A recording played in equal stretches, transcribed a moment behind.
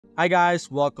Hi guys,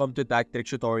 welcome to Tactic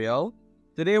Tutorial.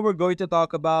 Today we're going to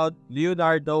talk about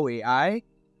Leonardo AI,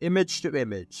 image to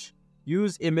image.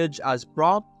 Use image as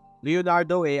prompt,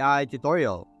 Leonardo AI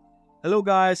tutorial. Hello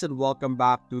guys and welcome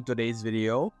back to today's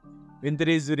video. In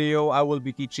today's video, I will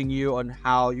be teaching you on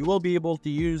how you will be able to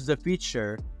use the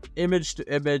feature image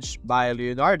to image by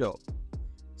Leonardo.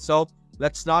 So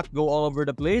let's not go all over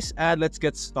the place and let's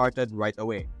get started right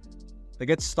away. To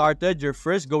get started, you're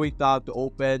first going to have to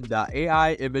open the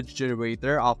AI image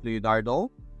generator of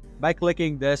Leonardo by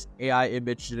clicking this AI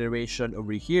image generation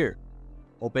over here.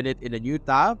 Open it in a new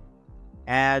tab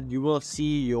and you will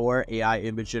see your AI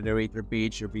image generator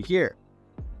page over here.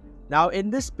 Now in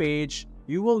this page,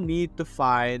 you will need to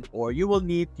find or you will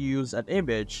need to use an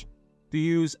image to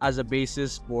use as a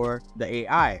basis for the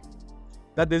AI.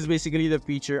 That is basically the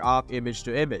feature of image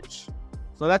to image.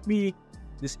 So let me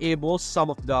disable some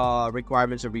of the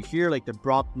requirements over here like the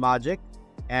prompt magic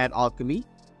and alchemy.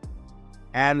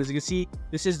 And as you can see,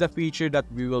 this is the feature that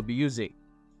we will be using.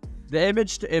 The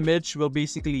image to image will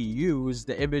basically use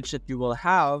the image that you will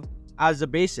have as a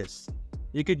basis.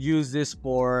 You could use this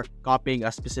for copying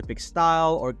a specific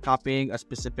style or copying a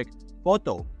specific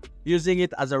photo, using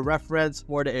it as a reference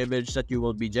for the image that you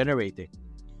will be generating.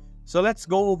 So let's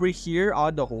go over here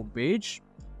on the home page.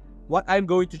 What I'm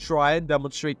going to try and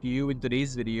demonstrate to you in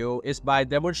today's video is by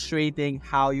demonstrating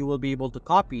how you will be able to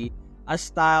copy a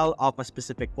style of a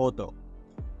specific photo.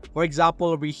 For example,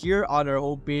 over here on our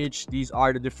homepage, these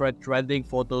are the different trending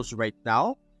photos right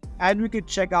now. And we could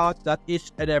check out that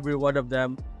each and every one of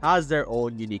them has their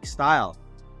own unique style.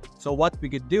 So what we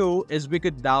could do is we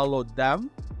could download them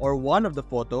or one of the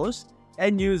photos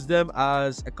and use them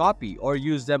as a copy or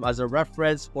use them as a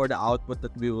reference for the output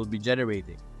that we will be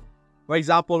generating. For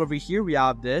example, over here, we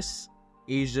have this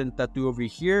Asian tattoo over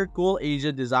here. Cool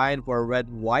Asian design for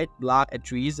red, white, black, and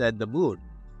trees and the moon.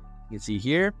 You can see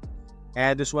here.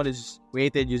 And this one is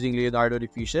created using Leonardo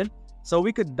Diffusion. So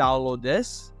we could download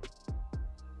this.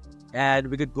 And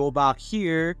we could go back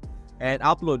here and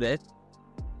upload it.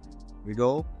 Here we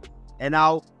go. And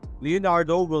now,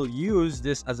 Leonardo will use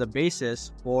this as a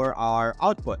basis for our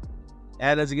output.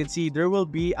 And as you can see, there will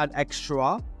be an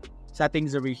extra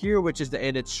settings over here, which is the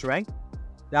init strength.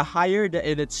 The higher the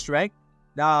init strength,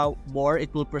 the more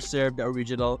it will preserve the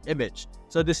original image.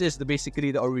 So this is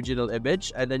basically the original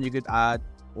image, and then you could add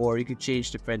or you could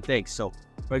change different things. So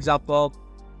for example,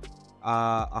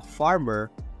 a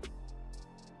farmer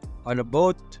on a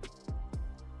boat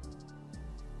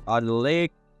on the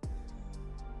lake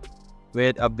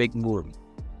with a big moon.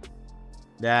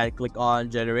 Then click on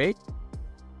generate.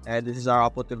 And this is our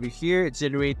output over here. It's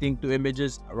generating two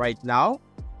images right now.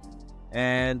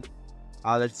 And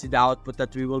let's see the output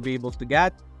that we will be able to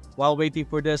get. While waiting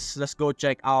for this, let's go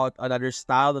check out another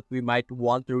style that we might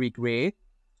want to recreate.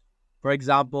 For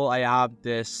example, I have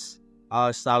this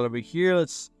style over here.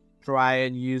 Let's try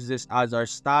and use this as our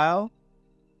style.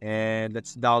 And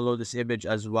let's download this image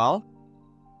as well.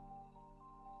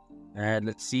 And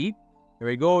let's see. Here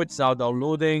we go. It's now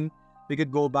downloading. We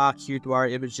could go back here to our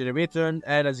image generator,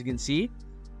 and as you can see,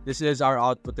 this is our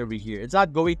output over here. It's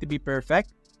not going to be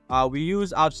perfect. We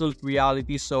use absolute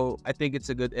reality, so I think it's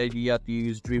a good idea to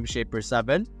use Dream Shaper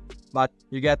 7. But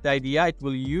you get the idea. It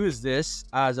will use this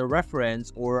as a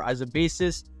reference or as a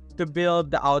basis to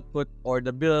build the output or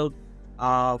the build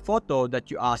photo that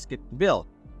you ask it to build.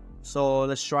 So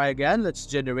let's try again. Let's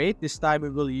generate. This time we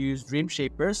will use Dream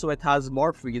Shaper, so it has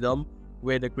more freedom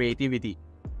with the creativity.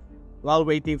 While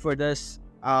waiting for this,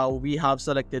 we have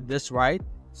selected this, right?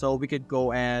 So we could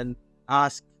go and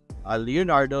ask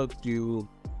Leonardo to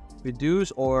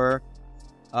produce or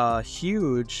a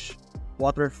huge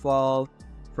waterfall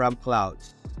from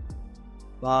clouds.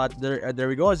 But there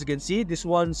we go. As you can see, this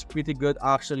one's pretty good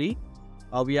actually.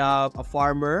 We have a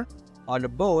farmer on a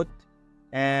boat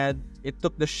and it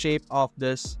took the shape of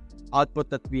this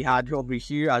output that we had over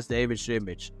here as the image to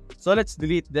image. So let's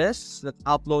delete this. Let's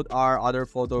upload our other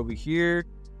photo over here.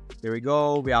 There we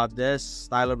go. We have this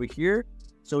style over here.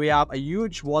 So we have a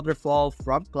huge waterfall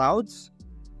from clouds.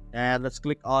 And let's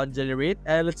click on generate.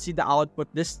 And let's see the output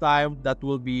this time that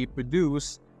will be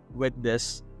produced with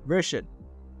this version.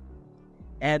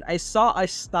 And I saw a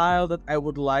style that I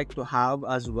would like to have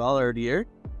as well earlier.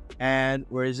 And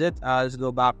where is it? Let's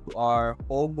go back to our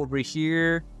home over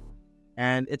here.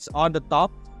 And it's on the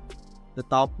top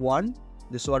one.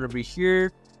 This one over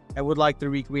here. I would like to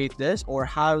recreate this or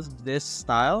have this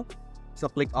style. So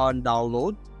click on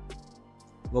download.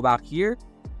 Go back here.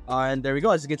 And there we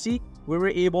go. As you can see, we were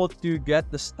able to get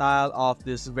the style of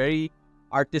this very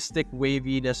artistic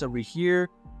waviness over here.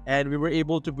 And we were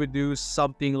able to produce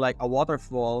something like a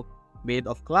waterfall made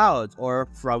of clouds or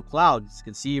from clouds. You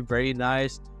can see, very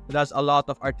nice. It has a lot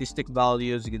of artistic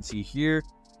values. You can see here.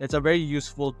 It's a very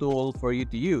useful tool for you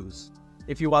to use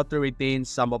if you want to retain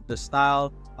some of the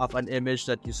style of an image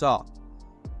that you saw.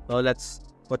 So let's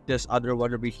put this other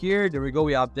one over here. There we go.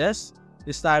 We have this.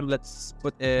 This time, let's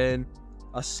put in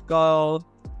a skull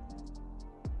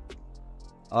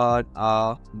on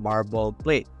a marble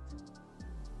plate.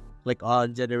 Click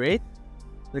on generate.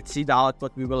 Let's see the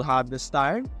output we will have this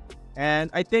time.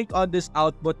 And I think on this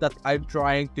output that I'm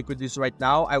trying to produce right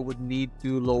now, I would need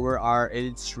to lower our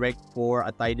image strength for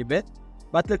a tiny bit.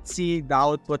 But let's see the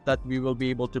output that we will be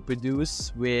able to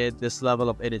produce with this level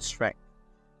of image strength.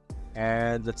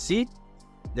 And let's see.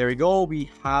 There we go. We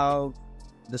have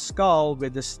the skull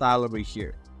with the style over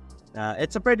here.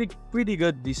 It's a pretty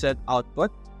good, decent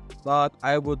output. But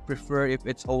I would prefer if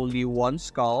it's only one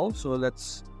skull. So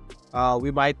let's...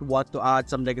 we might want to add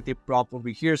some negative prompt over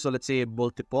here. So let's say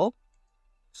multiple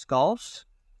skulls,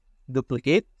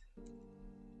 duplicate,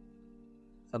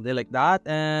 something like that.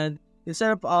 And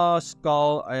instead of a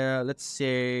skull, let's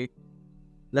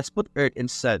put earth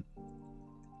instead,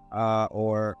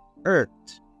 or earth.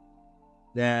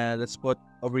 Then let's put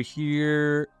over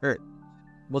here earth,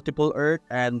 multiple earth,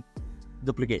 and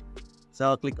duplicate.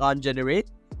 So click on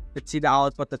generate. Let's see the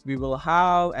output that we will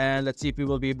have, and let's see if we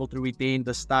will be able to retain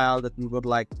the style that we would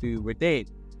like to retain.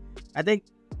 I think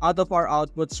out of our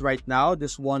outputs right now,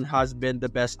 this one has been the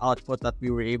best output that we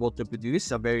were able to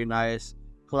produce. A very nice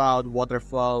cloud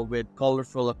waterfall with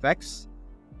colorful effects.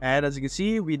 And as you can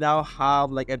see, we now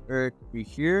have like an earth over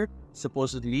here,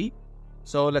 supposedly.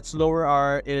 So let's lower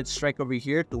our image strength over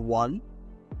here to 1.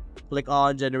 Click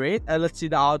on generate, and let's see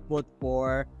the output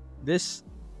for this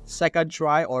second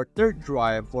try or third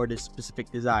try for this specific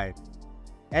design.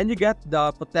 And you get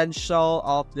the potential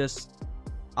of this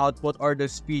output or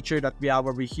this feature that we have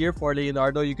over here for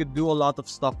Leonardo. You could do a lot of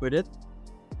stuff with it.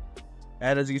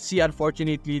 And as you can see,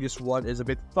 unfortunately, this one is a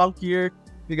bit funkier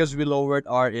because we lowered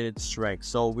our image strength.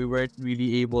 So we weren't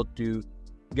really able to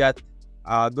get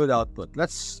a good output.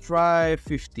 Let's try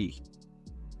 50.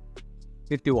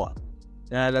 51.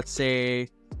 And let's say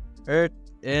earth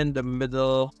in the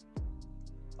middle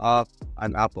of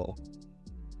an apple.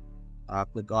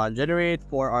 Click on generate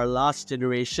for our last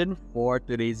generation for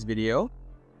today's video.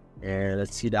 And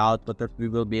let's see the output that we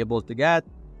will be able to get.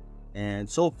 And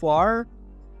so far,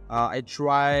 I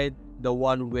tried the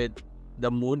one with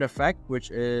the moon effect,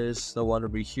 which is the one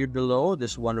over here below,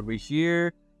 this one over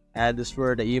here. And this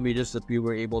were the images that we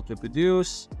were able to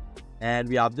produce. And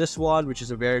we have this one, which is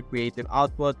a very creative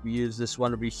output. We use this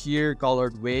one over here,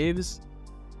 colored waves.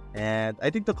 And I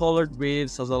think the colored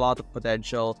waves has a lot of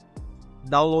potential.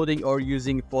 Downloading or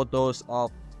using photos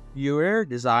of viewer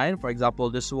design, for example,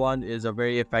 this one is a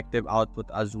very effective output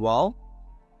as well.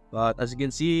 But as you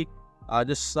can see,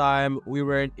 this time we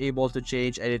weren't able to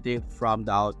change anything from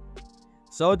the output.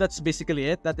 So that's basically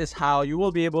it. That is how you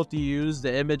will be able to use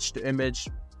the image-to-image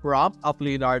prompt of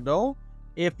Leonardo.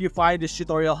 If you find this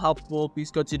tutorial helpful,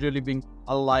 please consider leaving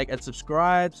a like and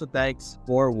subscribe. So thanks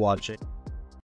for watching.